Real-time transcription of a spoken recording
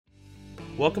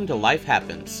Welcome to Life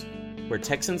Happens, where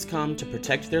Texans come to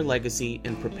protect their legacy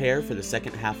and prepare for the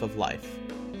second half of life.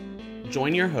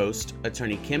 Join your host,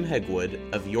 Attorney Kim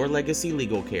Hegwood of Your Legacy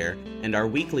Legal Care, and our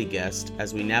weekly guest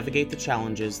as we navigate the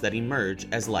challenges that emerge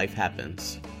as life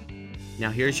happens. Now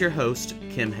here's your host,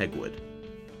 Kim Hegwood.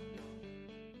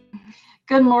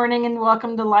 Good morning and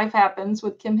welcome to Life Happens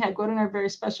with Kim Hegwood, and our very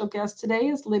special guest today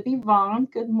is Libby Vaughn.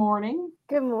 Good morning.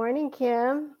 Good morning,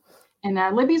 Kim. And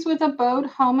Libby's with Abode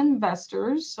Home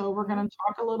Investors, so we're going to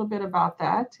talk a little bit about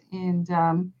that. And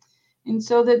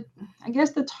so that I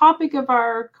guess the topic of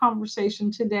our conversation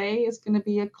today is going to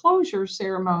be a closure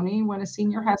ceremony when a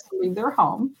senior has to leave their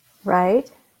home.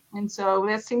 Right. And so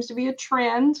that seems to be a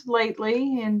trend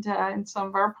lately, and in some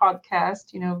of our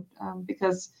podcasts,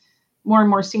 because more and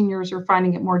more seniors are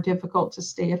finding it more difficult to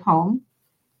stay at home.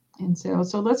 And so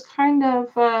let's kind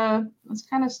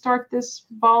of start this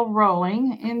ball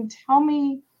rolling and tell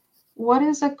me, what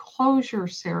is a closure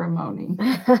ceremony?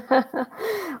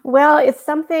 Well, it's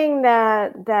something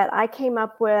that I came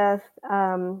up with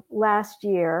last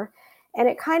year, and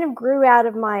it kind of grew out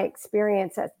of my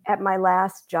experience at my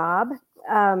last job.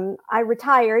 I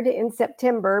retired in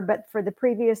September, but for the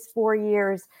previous 4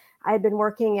 years, I had been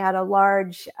working at a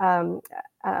large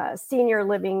senior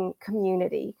living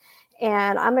community.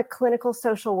 And I'm a clinical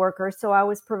social worker, so I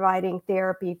was providing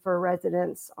therapy for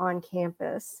residents on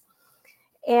campus.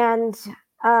 And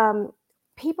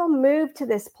people moved to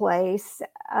this place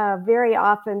very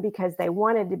often because they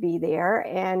wanted to be there,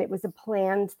 and it was a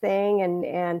planned thing.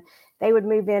 And they would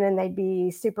move in and they'd be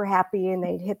super happy and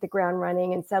they'd hit the ground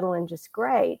running and settle in just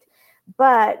great.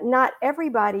 But not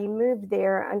everybody moved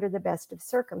there under the best of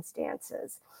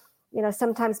circumstances.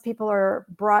 Sometimes people are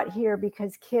brought here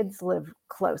because kids live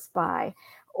close by,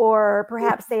 or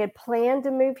perhaps they had planned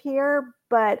to move here,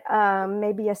 but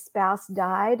maybe a spouse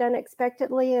died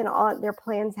unexpectedly and all their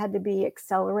plans had to be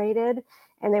accelerated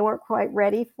and they weren't quite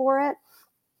ready for it.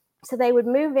 So they would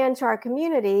move into our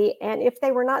community, and if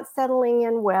they were not settling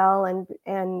in well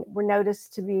and were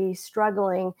noticed to be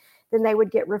struggling, then they would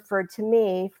get referred to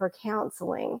me for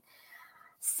counseling.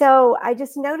 So I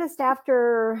just noticed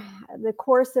after the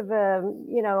course of I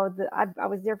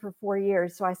was there for 4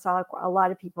 years, so I saw a lot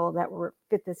of people that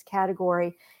fit this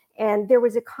category, and there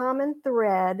was a common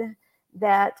thread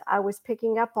that I was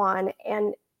picking up on,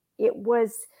 and it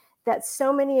was that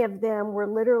so many of them were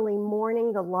literally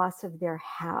mourning the loss of their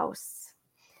house.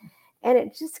 And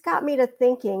it just got me to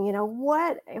thinking,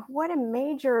 what a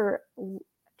major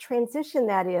transition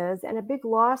that is, and a big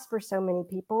loss for so many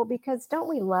people, because don't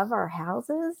we love our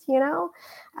houses,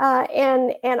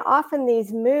 and often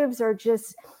these moves are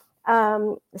just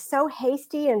so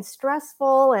hasty and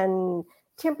stressful, and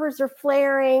tempers are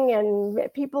flaring, and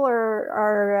people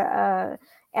are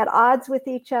at odds with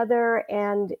each other,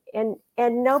 and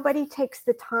nobody takes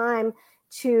the time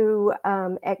to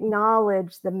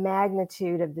acknowledge the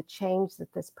magnitude of the change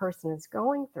that this person is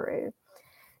going through.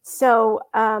 So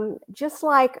just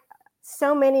like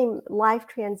so many life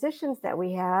transitions that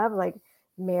we have, like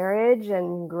marriage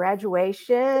and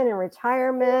graduation and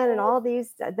retirement and all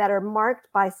these that are marked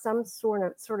by some sort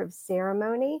of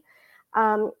ceremony,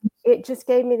 it just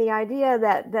gave me the idea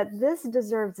that this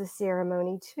deserves a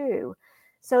ceremony too.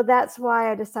 So that's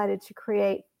why I decided to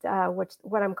create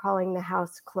what I'm calling the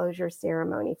house closure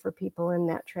ceremony for people in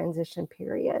that transition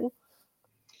period.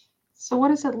 So what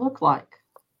does it look like?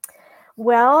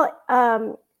 Well,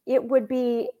 it would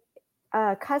be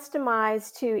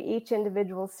customized to each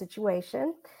individual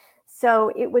situation.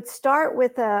 So it would start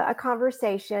with a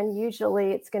conversation.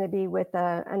 Usually it's going to be with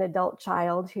an adult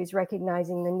child who's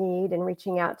recognizing the need and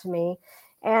reaching out to me.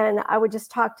 And I would just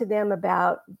talk to them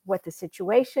about what the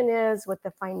situation is, what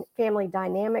the family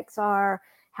dynamics are,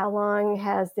 how long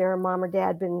has their mom or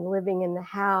dad been living in the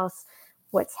house,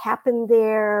 what's happened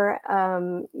there,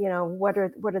 what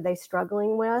are they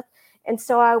struggling with. And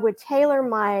so I would tailor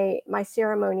my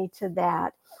ceremony to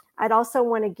that. I'd also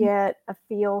want to get a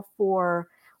feel for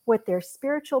what their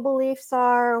spiritual beliefs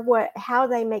are, how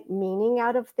they make meaning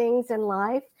out of things in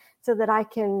life, so that I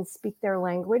can speak their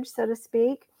language, so to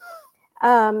speak.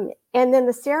 And then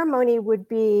the ceremony would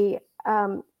be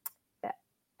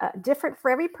different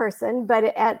for every person, but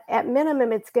at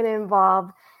minimum, it's going to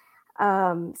involve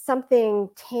something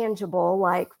tangible,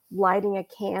 like lighting a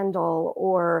candle,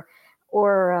 or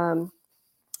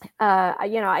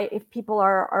if people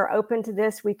are open to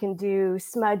this, we can do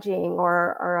smudging,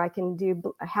 or I can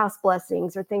do house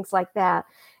blessings or things like that.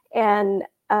 And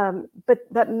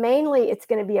but mainly it's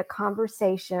going to be a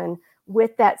conversation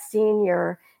with that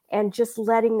senior and just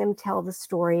letting them tell the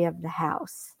story of the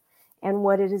house. and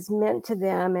what it has meant to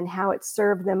them and how it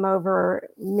served them over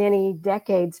many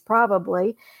decades,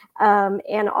 probably,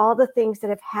 and all the things that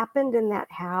have happened in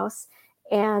that house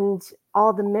and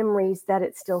all the memories that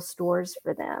it still stores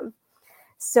for them.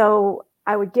 So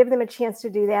I would give them a chance to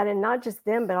do that, and not just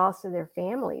them, but also their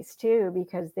families too,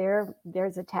 because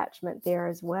there's attachment there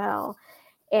as well.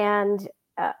 And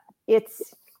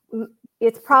it's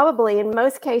probably in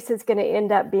most cases going to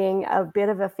end up being a bit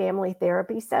of a family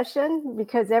therapy session,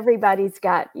 because everybody's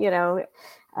got,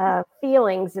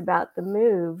 feelings about the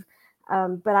move.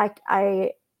 But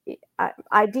I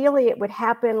ideally it would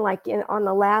happen like on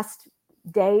the last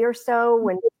day or so,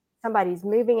 when somebody's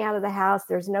moving out of the house,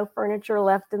 there's no furniture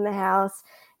left in the house,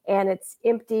 and it's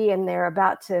empty, and they're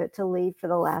about to leave for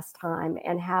the last time,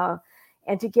 and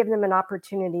to give them an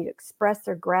opportunity to express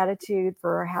their gratitude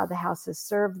for how the house has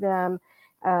served them,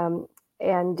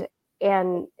 and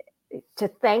to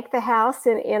thank the house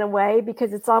in a way,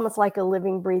 because it's almost like a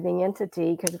living, breathing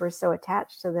entity, because we're so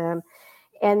attached to them.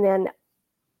 And then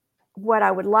what I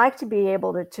would like to be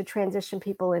able to transition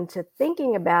people into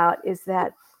thinking about is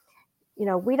that,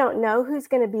 we don't know who's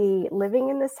going to be living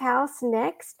in this house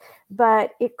next,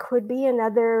 but it could be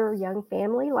another young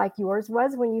family like yours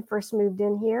was when you first moved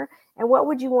in here. And what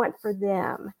would you want for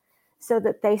them, so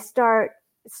that they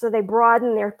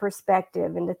broaden their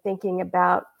perspective into thinking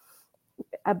about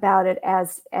it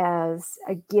as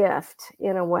a gift,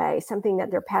 in a way, something that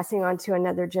they're passing on to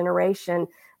another generation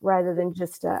rather than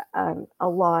just a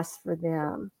loss for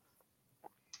them.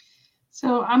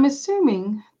 So I'm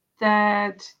assuming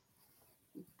that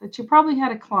you probably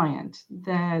had a client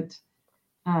that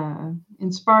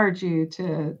inspired you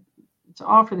to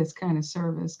offer this kind of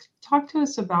service. Talk to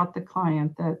us about the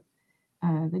client that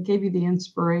gave you the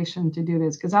inspiration to do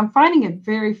this, because I'm finding it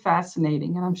very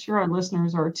fascinating, and I'm sure our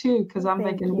listeners are too, because I'm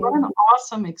thinking, what an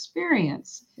awesome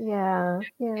experience. Yeah.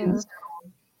 And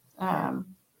so,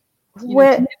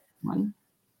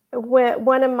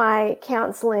 one of my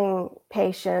counseling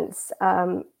patients,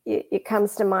 it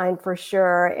comes to mind for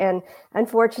sure. And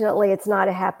unfortunately, it's not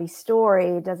a happy story.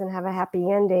 It doesn't have a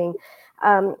happy ending.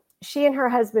 She and her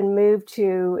husband moved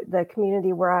to the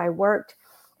community where I worked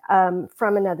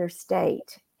from another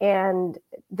state. And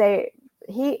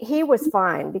he was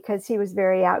fine, because he was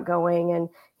very outgoing and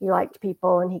he liked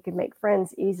people and he could make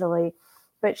friends easily.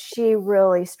 But she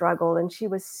really struggled, and she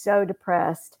was so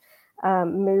depressed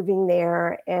moving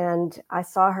there. And I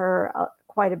saw her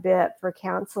quite a bit for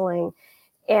counseling.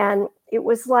 And it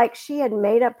was like she had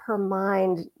made up her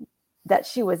mind that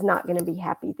she was not going to be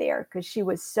happy there, because she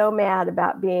was so mad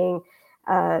about being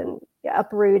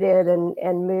uprooted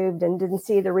and moved, and didn't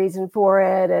see the reason for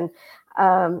it. And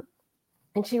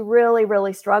she really,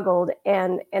 really struggled.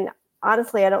 And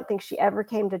honestly, I don't think she ever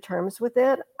came to terms with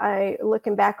it.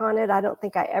 Looking back on it, I don't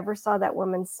think I ever saw that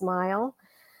woman smile.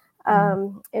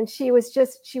 And she was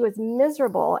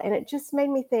miserable. And it just made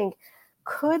me think,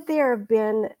 could there have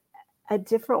been a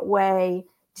different way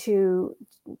to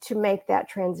make that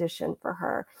transition for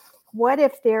her? What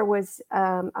if there was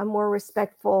a more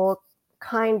respectful,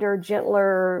 kinder,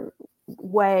 gentler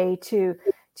way to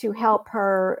help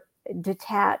her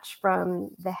detach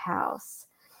from the house?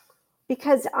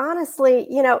 Because honestly,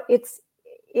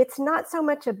 it's not so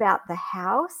much about the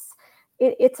house.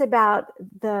 It's about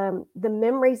the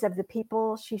memories of the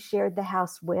people she shared the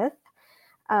house with.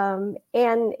 And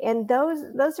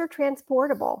those are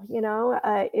transportable.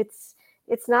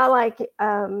 It's not like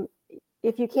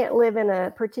if you can't live in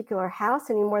a particular house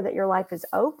anymore, that your life is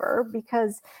over,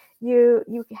 because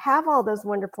you have all those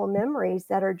wonderful memories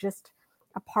that are just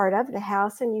a part of the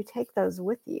house, and you take those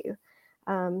with you.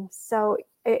 So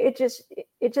it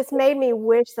just made me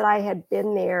wish that I had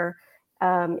been there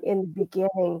in the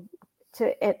beginning,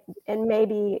 and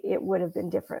maybe it would have been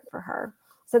different for her.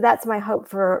 So that's my hope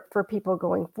for people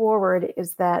going forward,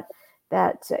 is that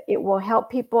it will help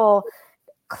people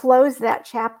close that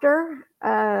chapter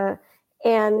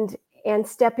and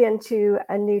step into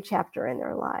a new chapter in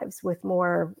their lives with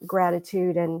more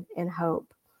gratitude and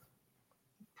hope.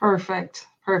 Perfect.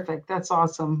 That's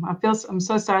awesome. I'm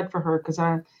so sad for her, because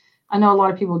I know a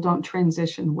lot of people don't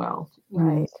transition well.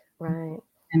 Right.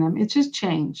 And it's just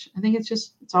change. I think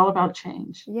it's all about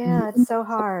change. Yeah, it's so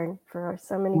hard for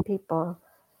so many people.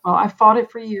 Well, I fought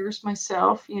it for years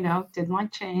myself, didn't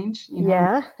like change,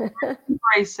 Yeah.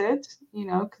 embrace it,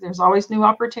 because there's always new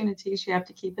opportunities you have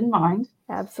to keep in mind.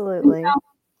 Absolutely.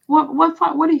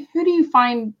 Who do you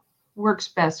find works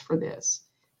best for this,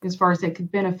 as far as they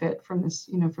could benefit from this,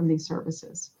 from these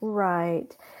services?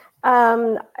 Right.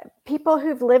 People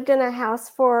who've lived in a house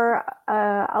for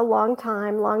a long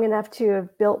time, long enough to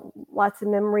have built lots of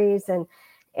memories and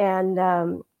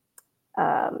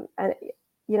a,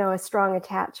 a strong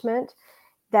attachment,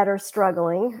 that are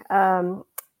struggling, and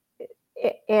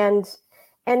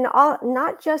all,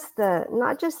 not just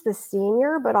the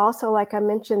senior, but also, like I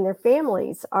mentioned, their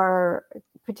families are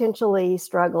potentially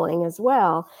struggling as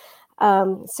well.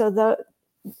 So the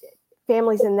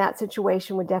families in that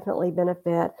situation would definitely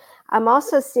benefit. I'm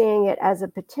also seeing it as a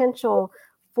potential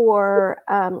for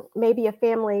maybe a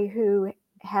family who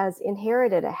has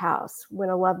inherited a house when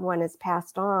a loved one has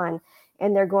passed on,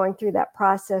 and they're going through that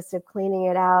process of cleaning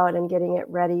it out and getting it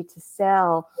ready to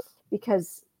sell,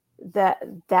 because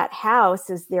that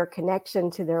house is their connection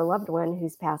to their loved one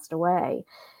who's passed away.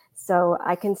 So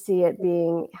I can see it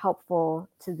being helpful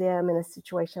to them in a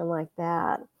situation like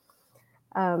that.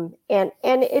 And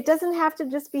it doesn't have to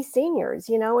just be seniors.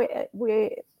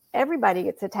 Everybody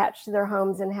gets attached to their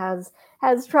homes and has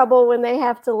trouble when they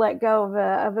have to let go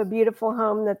of a beautiful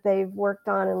home that they've worked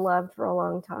on and loved for a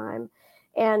long time.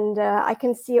 And I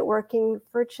can see it working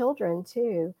for children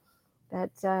too,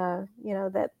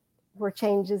 that where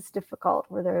change is difficult,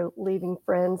 where they're leaving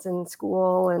friends and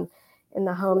school and in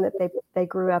the home that they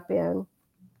grew up in.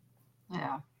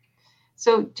 Yeah.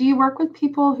 So do you work with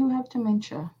people who have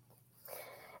dementia?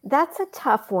 That's a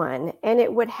tough one, and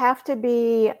it would have to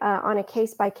be on a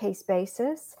case-by-case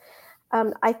basis.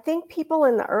 I think people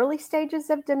in the early stages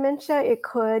of dementia, it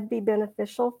could be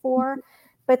beneficial for,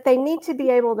 but they need to be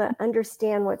able to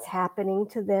understand what's happening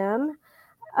to them,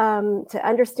 to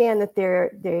understand that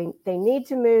they need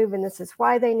to move, and this is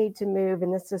why they need to move,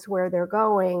 and this is where they're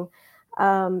going.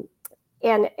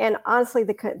 And honestly,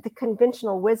 the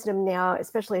conventional wisdom now,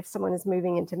 especially if someone is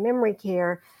moving into memory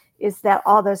care, is that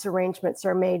all those arrangements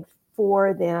are made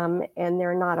for them, and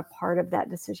they're not a part of that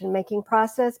decision-making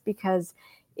process, because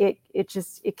it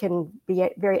can be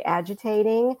very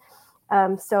agitating.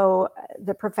 So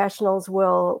the professionals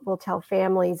will tell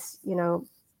families,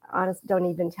 honest, don't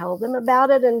even tell them about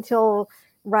it until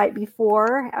right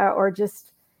before, or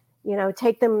just,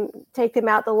 take them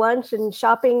out to lunch and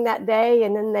shopping that day,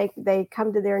 and then they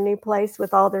come to their new place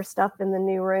with all their stuff in the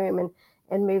new room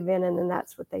and move in, and then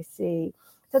that's what they see.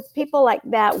 So people like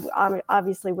that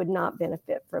obviously would not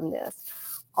benefit from this,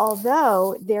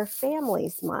 although their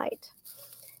families might.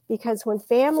 Because when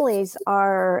families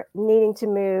are needing to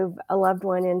move a loved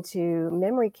one into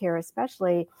memory care,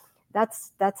 especially,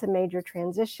 that's a major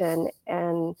transition,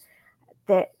 and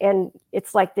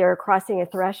it's like they're crossing a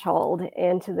threshold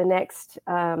into the next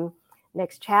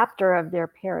chapter of their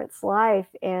parent's life,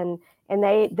 and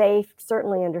they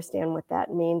certainly understand what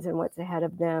that means and what's ahead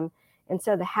of them. And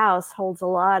so the house holds a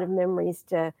lot of memories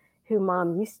to who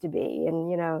mom used to be, and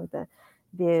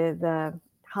the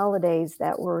holidays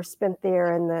that were spent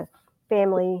there, and the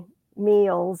family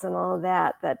meals and all of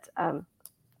that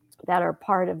are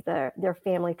part of their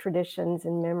family traditions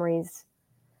and memories.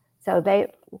 So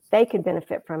they could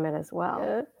benefit from it as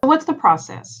well. What's the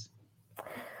process?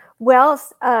 Well,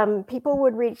 people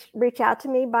would reach out to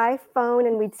me by phone,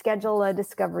 and we'd schedule a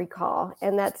discovery call,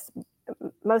 and that's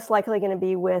most likely going to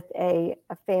be with a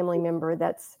family member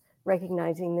that's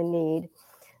recognizing the need.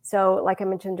 So, like I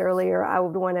mentioned earlier, I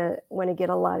would want to get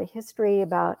a lot of history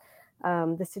about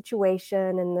the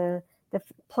situation and the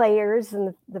players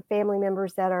and the family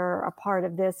members that are a part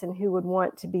of this, and who would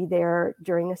want to be there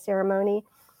during the ceremony.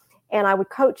 And I would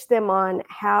coach them on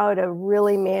how to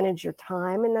really manage your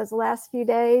time in those last few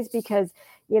days, because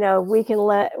we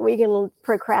can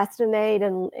procrastinate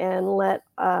and let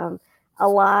a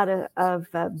lot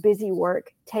of busy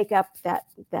work take up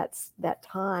that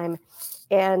time,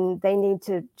 and they need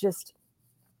to just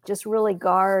really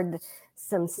guard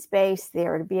some space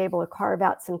there to be able to carve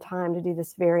out some time to do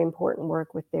this very important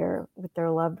work with their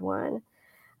loved one.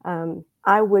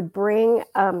 I would bring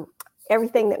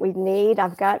everything that we need.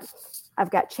 I've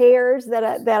got chairs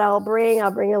that I'll bring.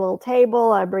 I'll bring a little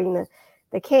table. I bring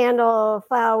the candle,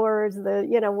 flowers,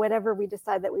 whatever we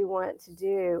decide that we want to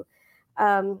do.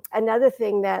 Another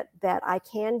thing that I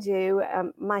can do,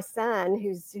 my son,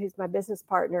 who's my business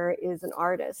partner, is an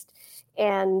artist,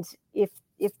 and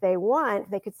if they want,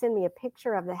 they could send me a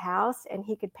picture of the house, and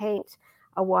he could paint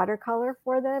a watercolor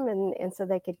for them, and so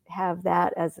they could have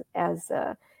that as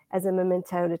a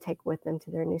memento to take with them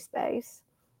to their new space.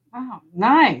 Oh,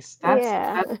 nice!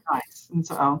 That's nice. And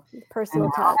so personal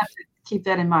touch. I'll have to keep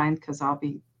that in mind, because I'll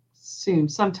be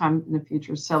sometime in the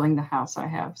future, selling the house I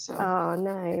have. So oh,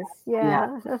 nice.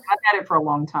 Yeah. I've had it for a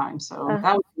long time, so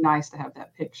that would be nice to have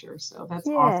that picture. So that's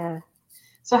awesome.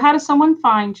 So how does someone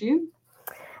find you?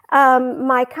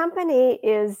 My company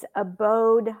is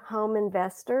Abode Home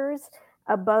Investors.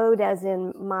 abode as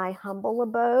in my humble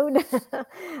abode.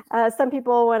 Some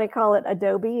people want to call it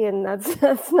Adobe, and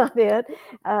that's not it.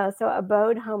 So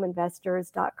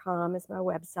abodehomeinvestors.com is my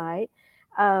website.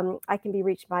 I can be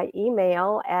reached by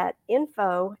email at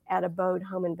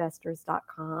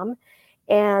info@abodehomeinvestors.com.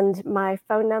 And my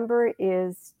phone number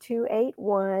is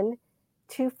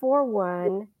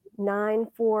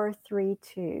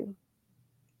 281-241-9432.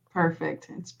 Perfect.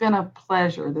 It's been a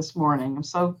pleasure this morning. I'm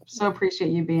so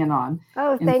appreciate you being on.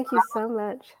 Oh, thank you so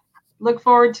much. Look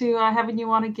forward to having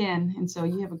you on again. And so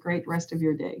you have a great rest of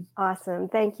your day. Awesome.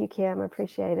 Thank you, Kim. I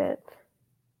appreciate it.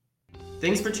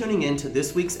 Thanks for tuning in to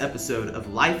this week's episode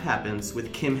of Life Happens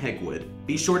with Kim Hegwood.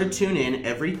 Be sure to tune in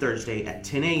every Thursday at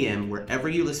 10 a.m. wherever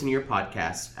you listen to your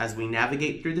podcast as we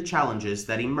navigate through the challenges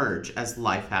that emerge as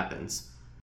life happens.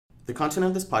 The content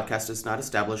of this podcast does not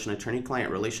establish an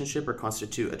attorney-client relationship or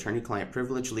constitute attorney-client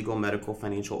privilege, legal, medical,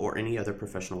 financial, or any other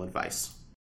professional advice.